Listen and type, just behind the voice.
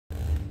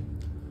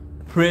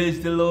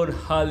Praise the Lord.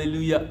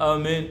 Hallelujah.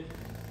 Amen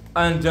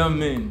and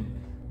amen.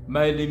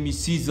 My name is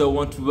Caesar. I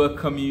want to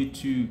welcome you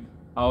to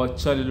our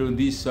channel on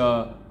this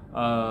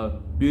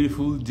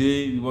beautiful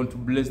day. We want to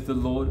bless the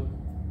Lord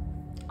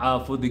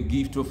for the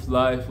gift of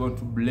life. We want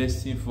to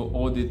bless Him for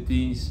all the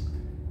things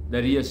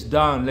that He has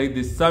done. Like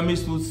the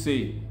psalmist would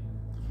say,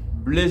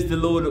 bless the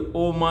Lord,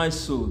 O my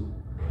soul,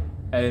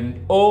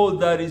 and all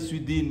that is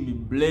within me,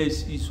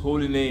 bless His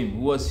holy name,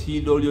 who has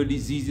healed all your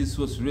diseases,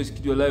 who has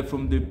rescued your life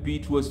from the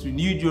pit, who has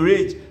renewed your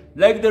age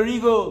like the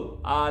eagle.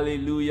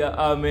 Hallelujah,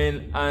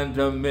 amen and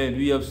amen.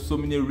 We have so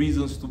many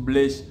reasons to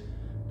bless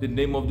the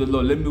name of the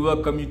Lord. Let me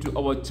welcome you to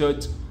our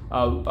church.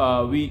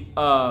 We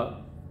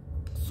are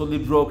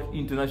Solid Rock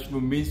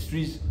International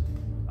Ministries,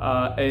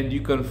 and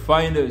you can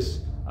find us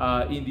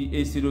in the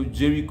estate of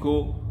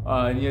Jericho,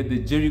 near the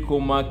Jericho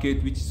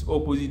Market, which is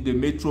opposite the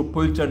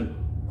Metropolitan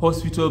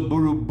Hospital,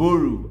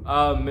 Buru.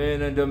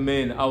 Amen and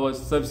amen. Our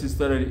services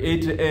start at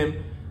 8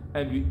 a.m.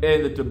 and we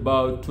end at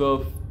about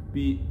 12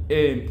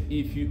 p.m.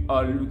 If you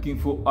are looking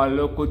for a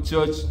local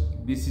church,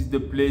 this is the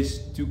place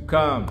to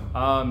come.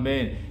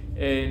 Amen.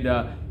 And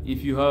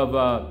if you have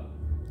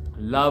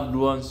loved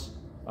ones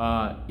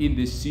in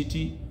the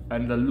city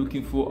and are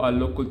looking for a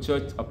local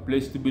church, a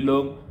place to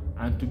belong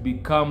and to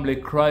become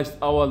like Christ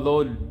our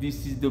Lord,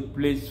 this is the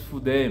place for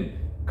them.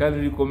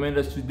 Kindly recommend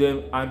us to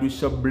them, and we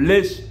shall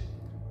bless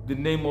the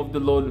name of the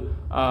Lord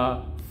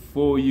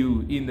for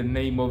you in the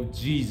name of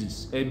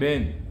Jesus.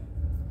 Amen.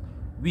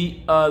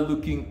 We are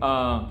looking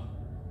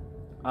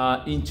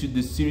into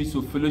the series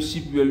of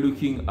fellowship. We are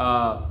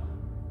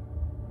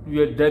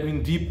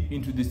diving deep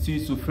into the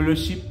series of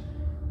fellowship,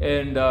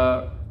 and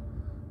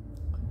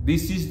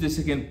this is the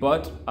second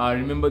part.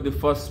 Remember the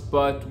first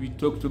part we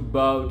talked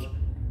about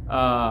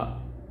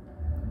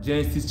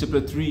Genesis chapter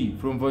 3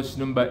 from verse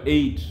number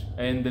 8,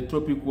 and the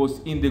topic was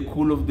in the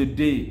cool of the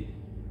day.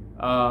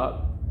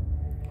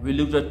 We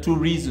looked at two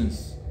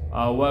reasons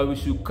why we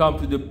should come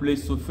to the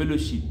place of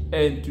fellowship,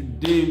 and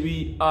today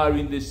we are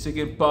in the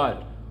second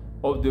part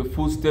of the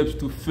Footsteps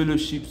to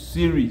Fellowship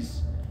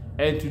series,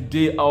 and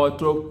today our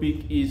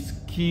topic is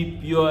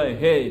keep your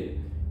head.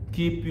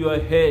 Keep your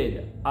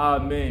head.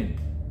 Amen.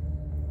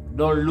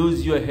 Don't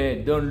lose your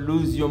head. Don't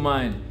lose your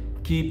mind.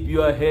 Keep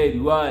your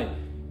head. Why?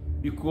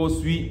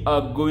 Because we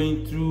are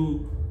going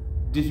through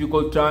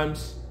difficult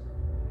times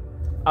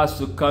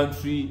as a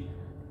country.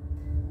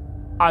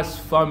 As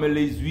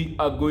families, we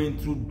are going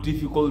through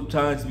difficult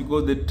times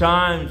because the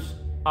times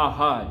are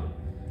hard.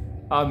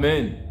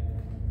 Amen.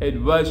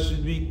 And why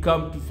should we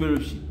come to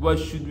fellowship? Why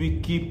should we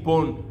keep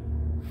on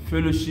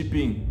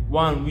fellowshipping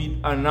one with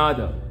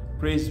another?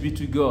 Praise be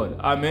to God.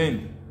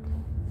 Amen.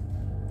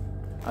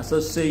 As I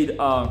said,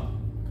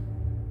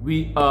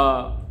 we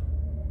are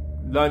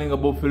learning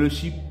about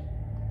fellowship,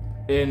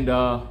 and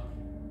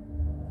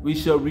we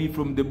shall read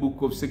from the book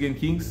of 2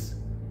 Kings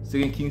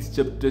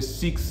chapter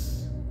 6.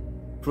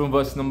 From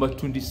verse number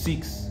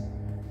 26.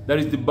 That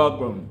is the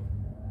background.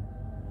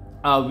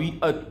 We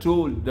are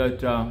told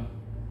that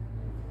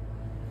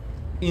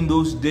in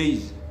those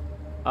days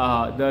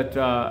that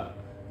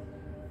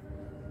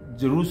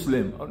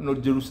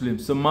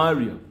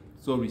Samaria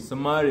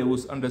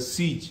was under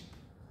siege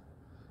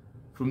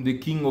from the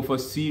king of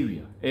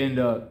Assyria, and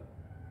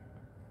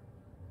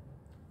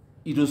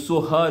it was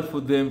so hard for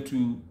them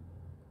to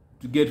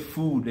get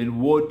food and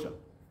water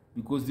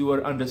because they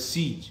were under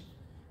siege.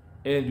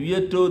 And we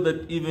are told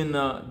that even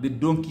the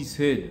donkey's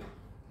head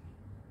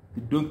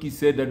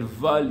at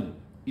value,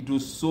 it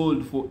was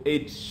sold for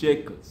 8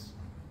 shekels.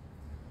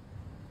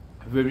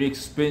 Very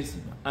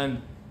expensive.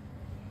 And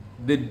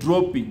the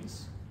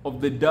droppings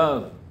of the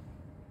dove,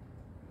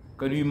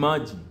 can you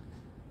imagine?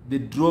 The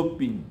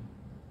droppings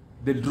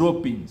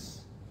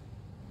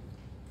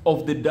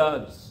of the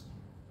doves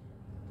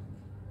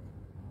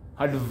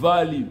had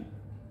value.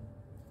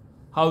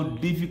 How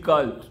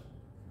difficult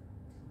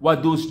were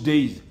those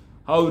days?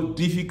 How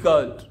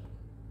difficult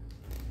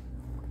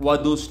were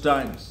those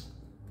times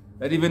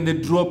that even the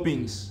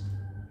droppings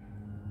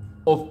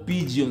of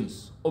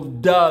pigeons,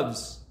 of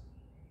doves,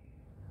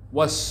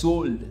 was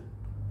sold.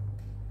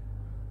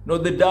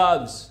 Not the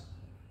doves,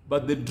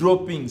 but the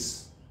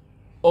droppings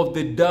of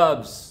the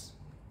doves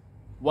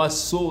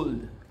was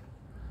sold.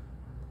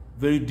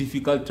 Very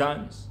difficult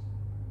times.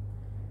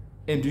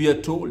 And we are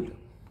told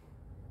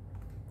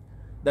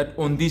that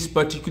on this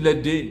particular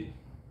day,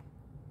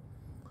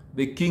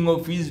 the king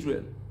of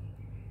Israel,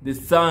 the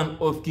son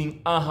of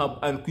King Ahab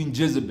and Queen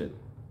Jezebel,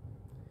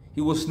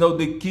 he was now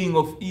the king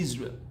of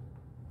Israel.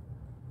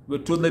 We're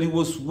told that he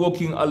was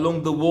walking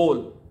along the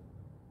wall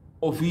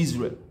of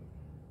Israel,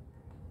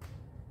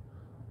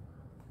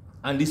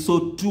 and he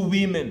saw two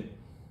women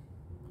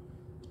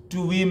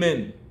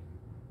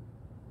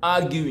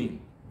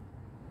arguing.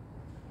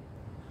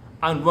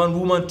 And one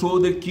woman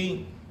told the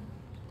king,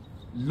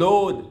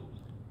 "Lord,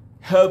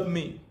 help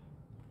me.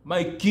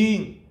 My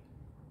king,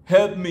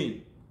 help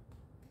me."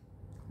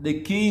 The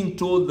king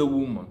told the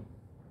woman,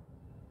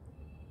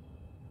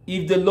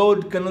 "If the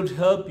Lord cannot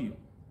help you,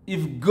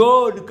 if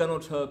God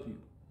cannot help you,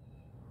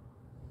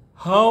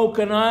 how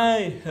can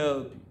I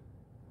help you?"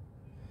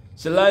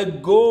 Shall I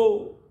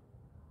go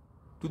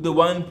to the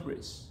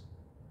winepress?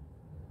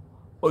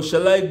 Or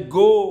shall I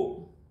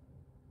go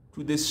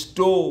to the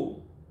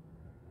store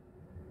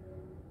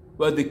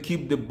where they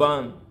keep the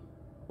barn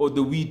or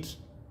the wheat?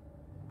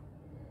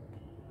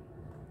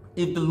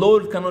 If the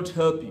Lord cannot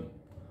help you,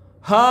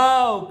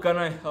 how can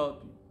I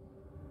help you?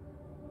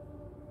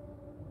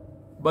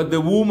 But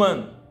the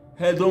woman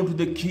held on to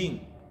the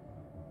king.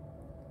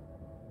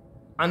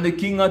 And the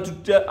king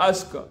had to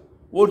ask her,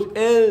 what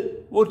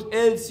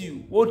ails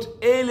you? What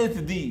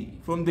aileth thee?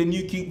 From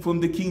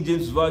the King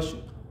James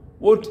Version.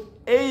 What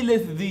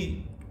aileth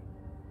thee?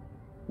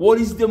 What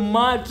is the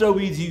matter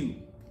with you?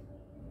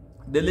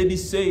 The lady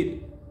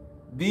said,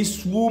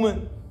 this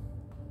woman,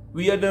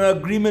 we had an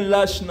agreement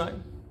last night.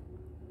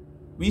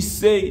 We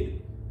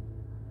said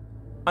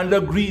and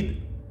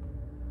agreed,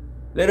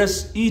 let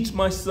us eat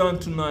my son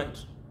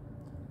tonight,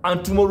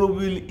 and tomorrow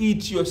we will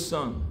eat your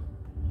son.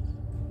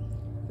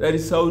 That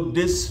is how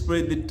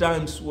desperate the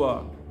times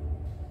were.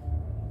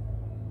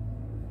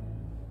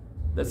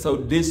 That's how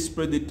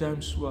desperate the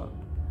times were.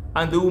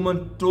 And the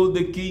woman told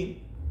the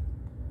king,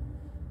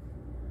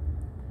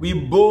 we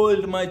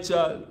boiled my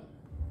child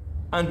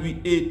and we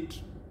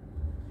ate.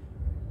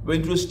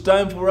 When it was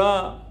time for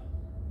her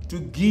to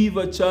give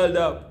her child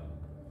up,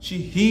 she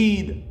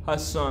hid her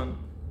son.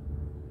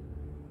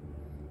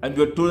 And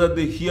we are told at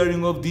the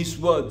hearing of these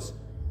words,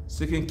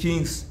 2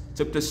 Kings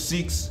chapter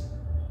 6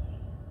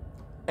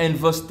 and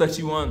verse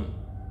 31.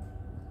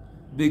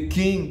 The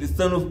king, the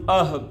son of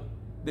Ahab,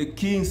 the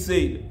king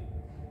said,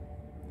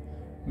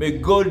 may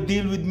God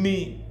deal with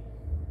me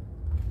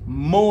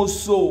more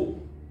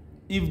so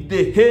if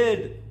the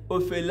head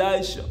of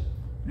Elisha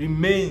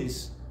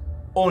remains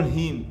on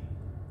him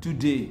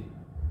today.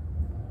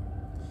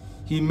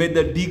 He made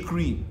a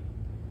decree.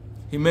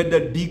 He made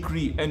a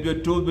decree, and we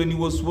are told when he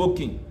was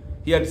walking,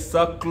 he had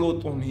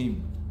sackcloth on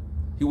him.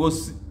 He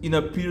was in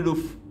a period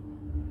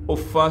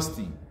of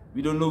fasting.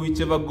 We don't know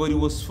whichever God he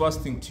was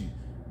fasting to.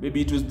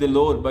 Maybe it was the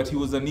Lord, but he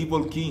was an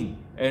evil king.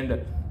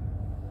 And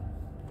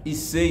he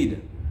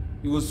said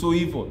he was so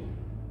evil.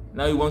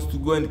 Now he wants to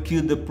go and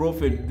kill the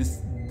prophet,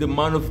 the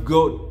man of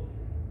God.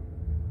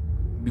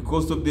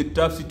 Because of the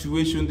tough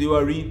situation they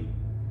were in.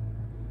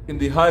 In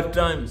the hard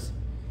times,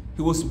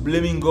 he was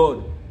blaming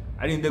God.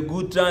 And in the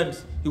good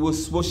times, he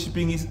was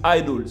worshipping his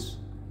idols.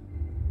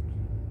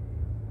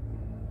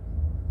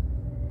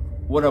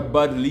 What a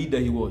bad leader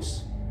he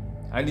was.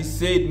 And he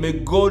said, may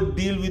God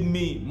deal with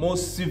me more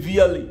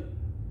severely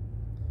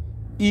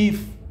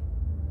if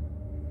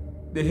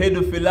the head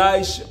of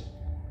Elisha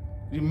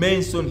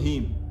remains on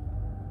him.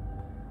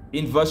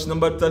 In verse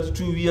number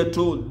 32, we are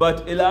told,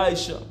 but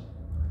Elisha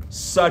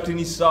sat in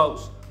his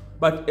house.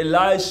 But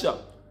Elisha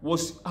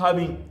was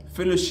having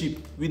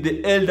fellowship with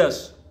the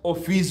elders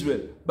of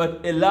Israel.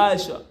 But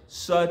Elisha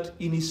sat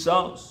in his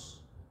house.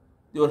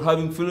 They were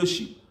having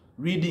fellowship,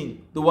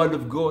 reading the word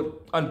of God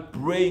and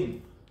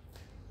praying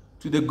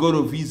to the God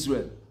of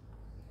Israel.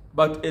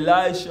 But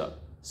Elisha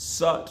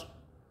sat,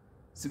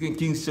 2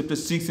 Kings chapter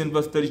 6 and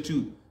verse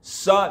 32,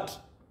 sat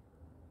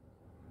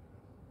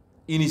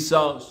in his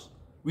house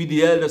with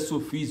the elders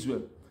of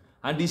Israel.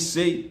 And he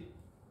said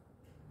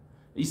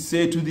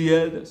to the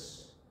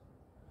elders,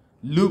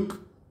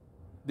 look,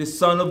 the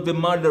son of the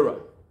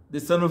murderer, the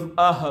son of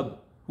Ahab,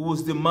 who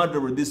was the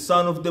murderer, the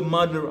son of the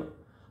murderer,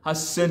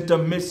 has sent a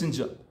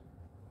messenger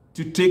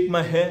to take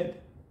my head.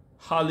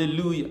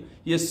 Hallelujah.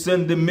 He has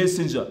sent the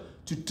messenger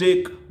to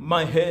take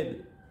my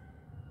head.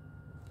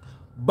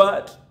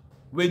 But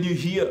when you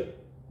hear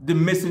the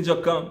messenger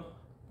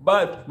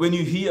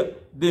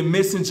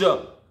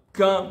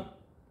come,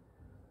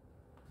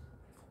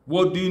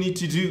 what do you need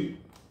to do?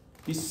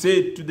 He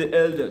said to the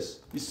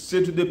elders, he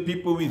said to the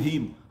people with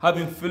him,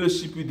 having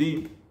fellowship with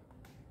him,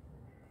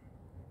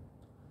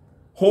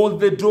 hold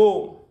the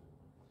door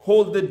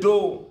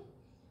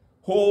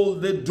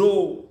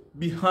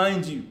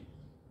behind you.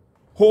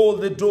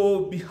 Hold the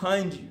door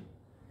behind you,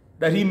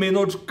 that he may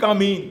not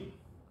come in.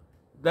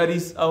 That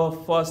is our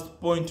first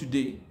point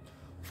today.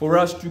 For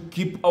us to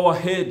keep our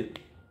head.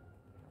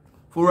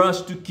 For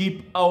us to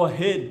keep our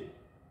head.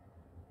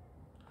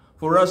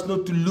 For us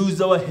not to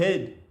lose our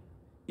head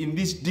in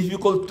these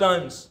difficult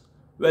times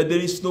where there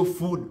is no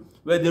food,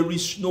 where there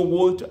is no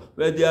water,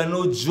 where there are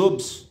no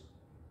jobs,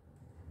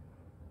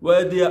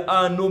 where there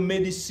are no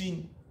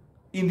medicine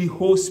in the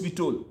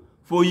hospital.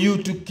 For you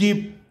to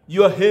keep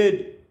your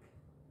head,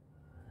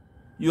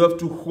 you have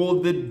to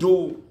hold the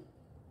door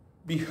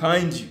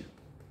behind you.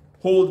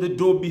 Hold the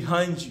door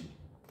behind you.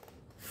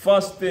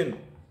 Fasten.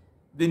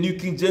 The New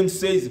King James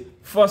says,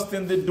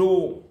 fasten the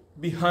door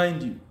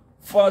behind you.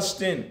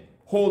 Fasten.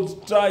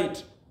 Hold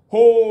tight.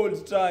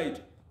 Hold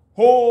tight.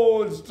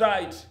 Hold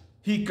tight.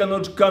 He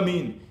cannot come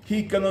in.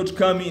 He cannot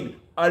come in.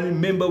 I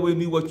remember when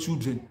we were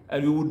children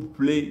and we would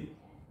play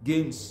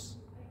games.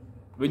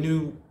 When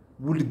you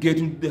would get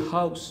into the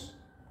house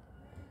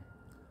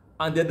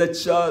and the other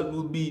child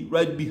will be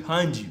right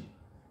behind you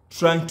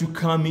trying to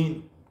come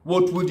in,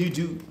 what would you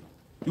do?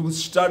 You would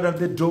stand at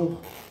the door.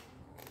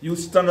 You would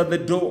stand at the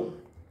door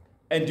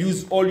and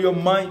use all your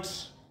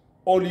might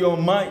all your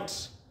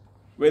might.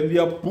 When they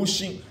are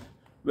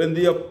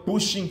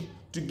pushing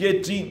to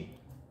get in,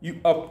 you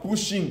are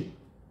pushing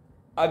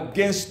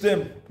against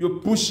them. You're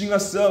pushing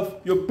yourself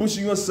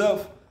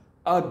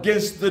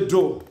against the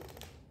door.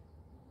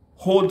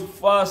 Hold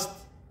fast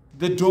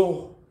the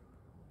door.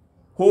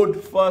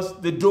 Hold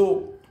fast the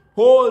door.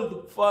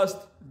 Hold fast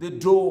the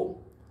door.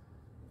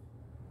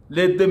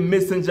 Let the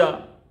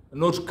messenger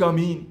not come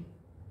in.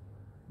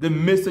 The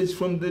message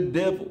from the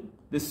devil,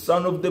 the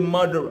son of the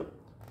murderer,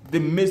 the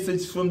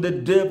message from the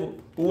devil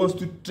who wants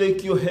to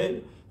take your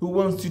head, who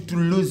wants you to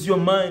lose your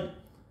mind.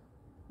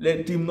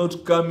 Let him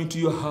not come into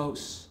your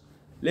house.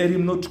 Let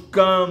him not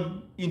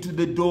come into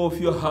the door of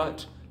your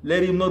heart.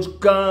 Let him not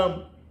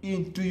come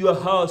into your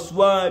house.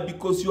 Why?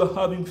 Because you are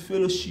having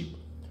fellowship.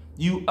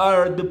 You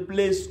are at the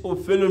place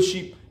of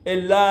fellowship.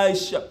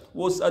 Elisha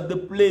was at the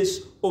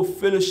place of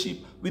fellowship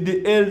with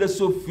the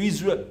elders of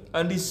Israel,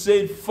 and he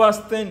said,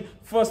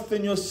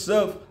 fasten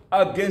yourself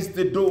against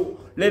the door.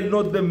 Let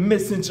not the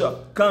messenger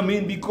come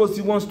in, because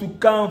he wants to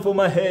come for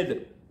my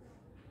head.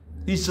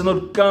 He shall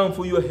not come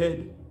for your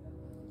head.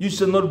 You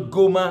shall not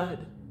go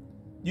mad.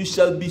 You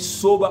shall be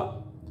sober.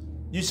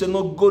 You shall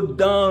not go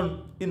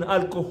down in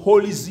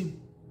alcoholism.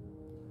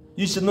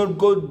 You shall not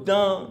go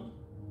down.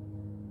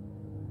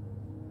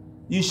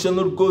 You shall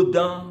not go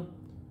down.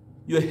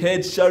 Your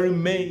head shall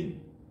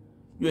remain.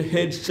 Your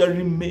head shall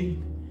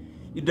remain.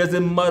 It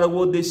doesn't matter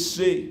what they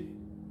say.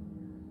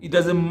 It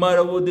doesn't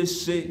matter what they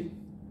say.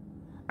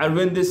 And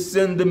when they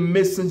send the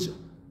messenger,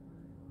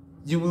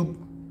 you will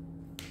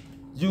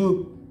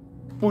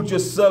put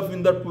yourself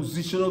in that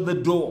position of the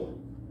door,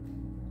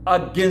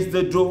 against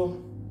the door.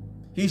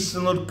 He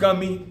shall not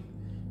come in,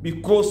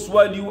 because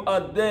while you are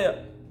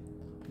there,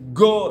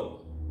 God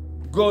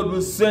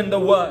will send a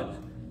word.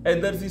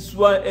 And that is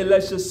why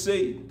Elisha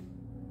said,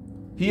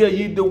 hear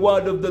ye the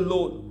word of the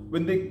Lord.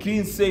 When the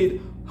king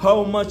said,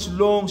 how much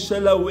long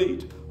shall I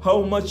wait?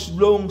 How much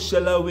long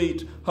shall I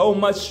wait? How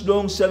much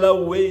long shall I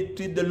wait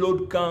till the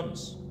Lord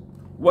comes?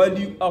 While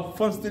you are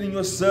fastening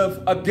yourself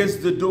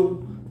against the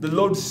door, the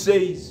Lord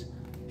says,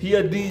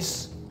 hear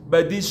this,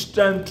 by this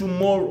time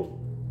tomorrow.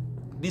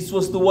 This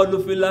was the word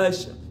of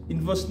Elisha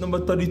in verse number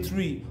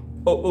 33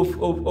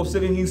 of 2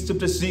 Kings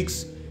chapter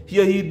 6.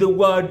 Hear ye the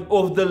word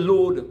of the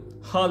Lord.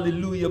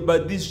 Hallelujah. By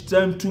this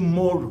time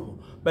tomorrow.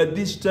 By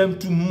this time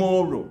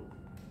tomorrow.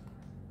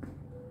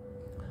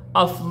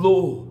 A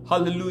flow,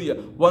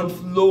 hallelujah, one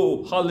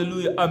flow,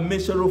 hallelujah, a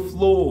measure of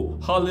flow,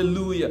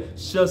 hallelujah,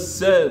 shall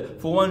sell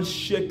for 1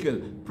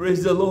 shekel,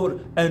 praise the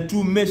Lord, and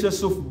 2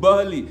 measures of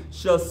barley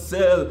shall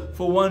sell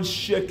for 1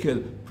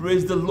 shekel,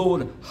 praise the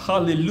Lord,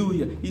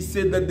 hallelujah. He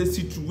said that the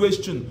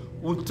situation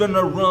will turn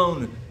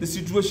around, the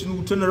situation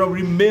will turn around.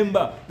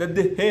 Remember that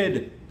the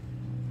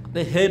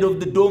head of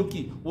the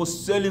donkey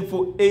was selling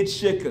for 8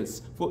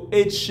 shekels,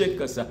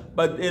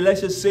 but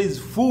Elisha says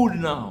food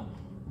now.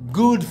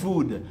 Good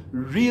food,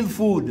 real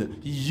food,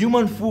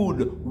 human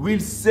food will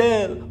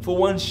sell for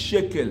 1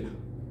 shekel.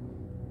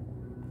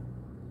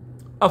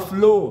 A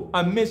flow,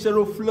 a measure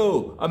of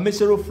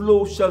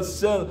flow shall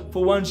sell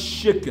for 1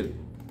 shekel.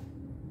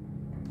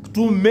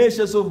 2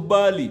 measures of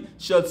barley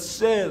shall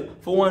sell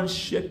for 1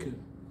 shekel.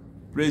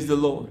 Praise the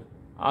Lord.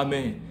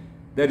 Amen.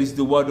 That is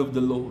the word of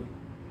the Lord.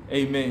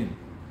 Amen.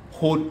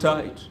 Hold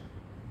tight.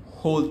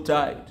 Hold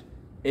tight.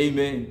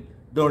 Amen.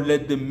 Don't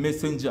let the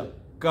messenger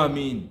come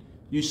in.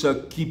 You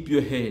shall keep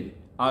your head.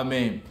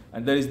 Amen.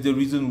 And that is the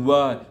reason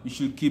why you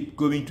should keep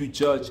going to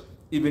church.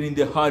 Even in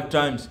the hard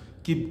times,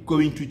 keep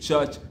going to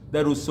church.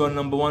 That was our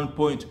number 1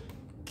 point.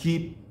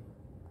 Keep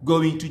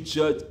going to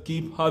church.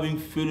 Keep having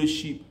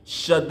fellowship.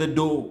 Shut the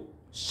door.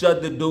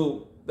 Shut the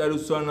door. That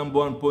was our number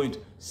 1 point.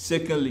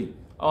 Secondly,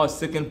 our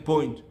second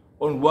point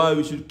on why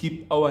we should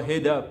keep our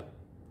head up.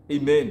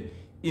 Amen.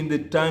 In the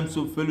times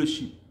of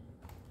fellowship.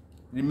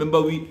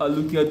 Remember, we are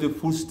looking at the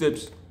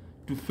footsteps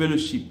to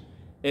fellowship.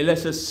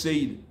 Elisha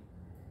said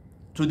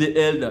to the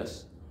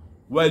elders,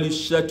 while you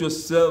shut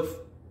yourself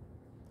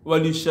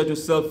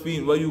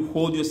in, while you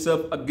hold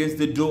yourself against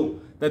the door,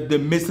 that the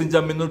messenger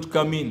may not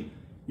come in,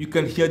 you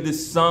can hear the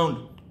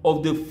sound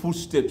of the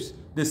footsteps,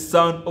 the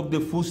sound of the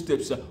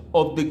footsteps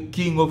of the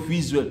king of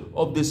Israel,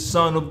 of the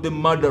son of the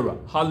murderer.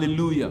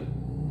 Hallelujah.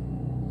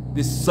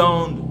 The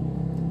sound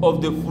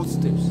of the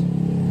footsteps.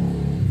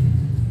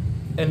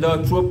 And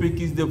our topic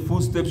is the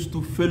footsteps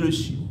to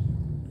fellowship.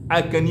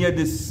 I can hear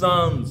the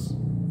sound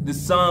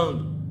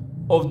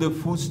of the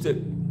footstep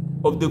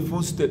of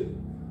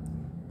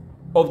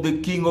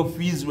the king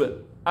of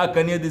Israel. I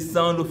can hear the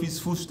sound of his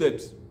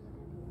footsteps.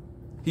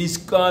 He's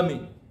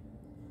coming.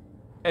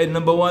 And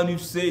number 1, we've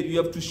said we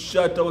have to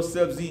shut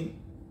ourselves in,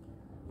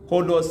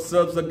 hold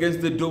ourselves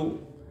against the door.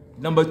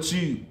 Number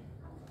 2,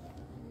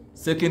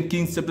 2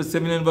 Kings chapter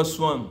 7 and verse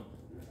 1.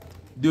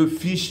 The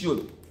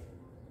official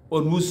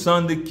on whose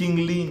son the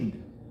king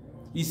leaned,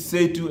 he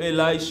said to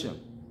Elisha,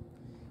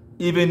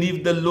 even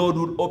if the Lord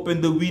would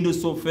open the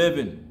windows of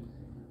heaven,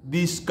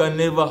 this can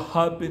never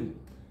happen.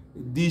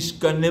 This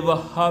can never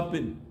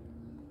happen.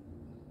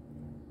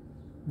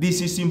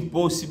 This is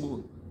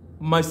impossible.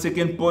 My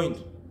second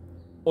point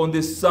on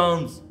the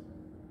sounds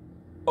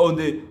on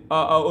the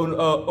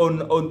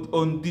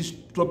on this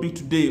topic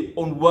today,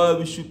 on why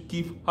we should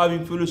keep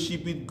having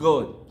fellowship with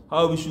God,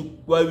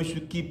 why we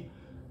should keep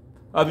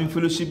having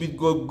fellowship with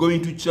God,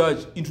 going to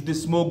church, into the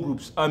small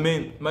groups.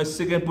 Amen. My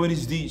second point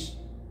is this: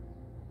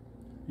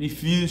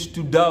 refuse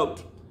to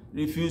doubt.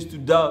 Refuse to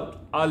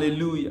doubt.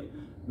 Hallelujah.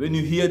 When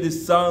you hear the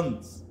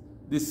sound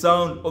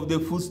of the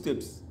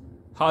footsteps,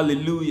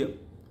 hallelujah,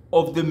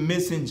 of the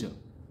messenger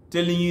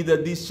telling you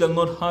that this shall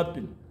not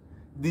happen,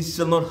 this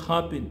shall not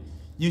happen,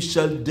 you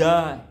shall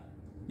die,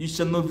 you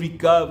shall not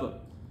recover,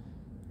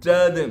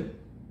 tell them,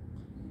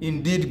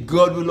 indeed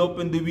God will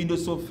open the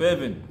windows of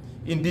heaven.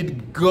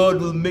 Indeed God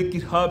will make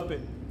it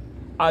happen.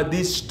 At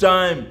this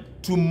time,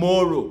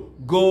 tomorrow,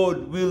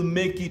 God will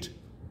make it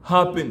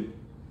happen.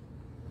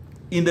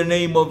 In the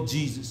name of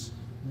Jesus.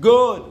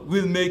 God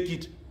will make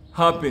it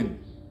happen.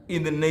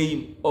 In the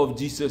name of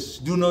Jesus.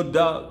 Do not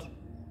doubt.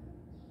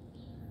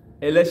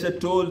 Elisha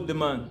told the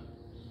man,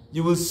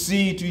 you will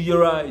see it with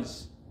your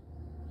eyes.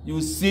 You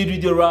will see it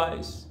with your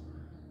eyes,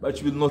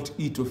 but you will not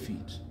eat of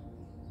it.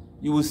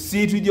 You will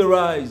see it with your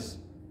eyes,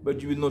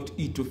 but you will not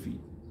eat of it.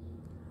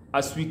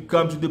 As we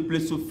come to the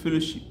place of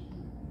fellowship,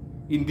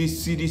 in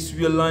this series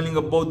we are learning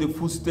about the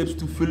footsteps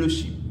to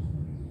fellowship.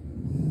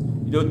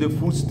 You know, the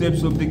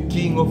footsteps of the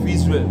King of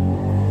Israel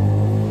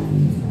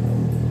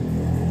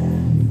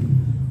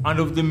and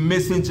of the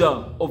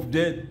messenger of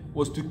death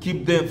was to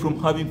keep them from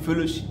having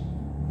fellowship.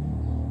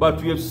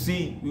 But we have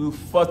seen, we will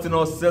fasten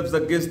ourselves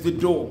against the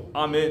door.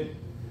 Amen.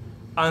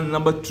 And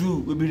number two,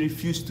 we will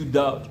refuse to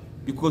doubt,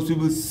 because we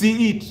will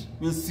see it.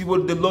 We will see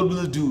what the Lord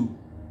will do,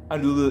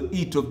 and we will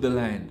eat of the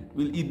land.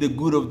 We will eat the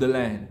good of the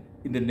land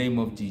in the name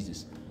of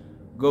Jesus.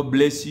 God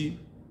bless you.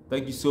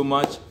 Thank you so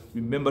much.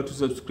 Remember to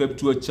subscribe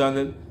to our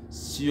channel.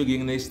 See you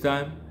again next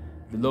time.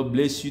 The Lord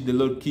bless you. The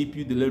Lord keep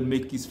you. The Lord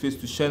make his face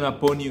to shine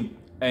upon you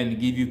and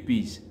give you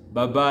peace.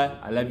 Bye-bye.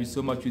 I love you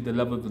so much with the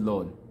love of the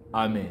Lord.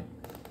 Amen.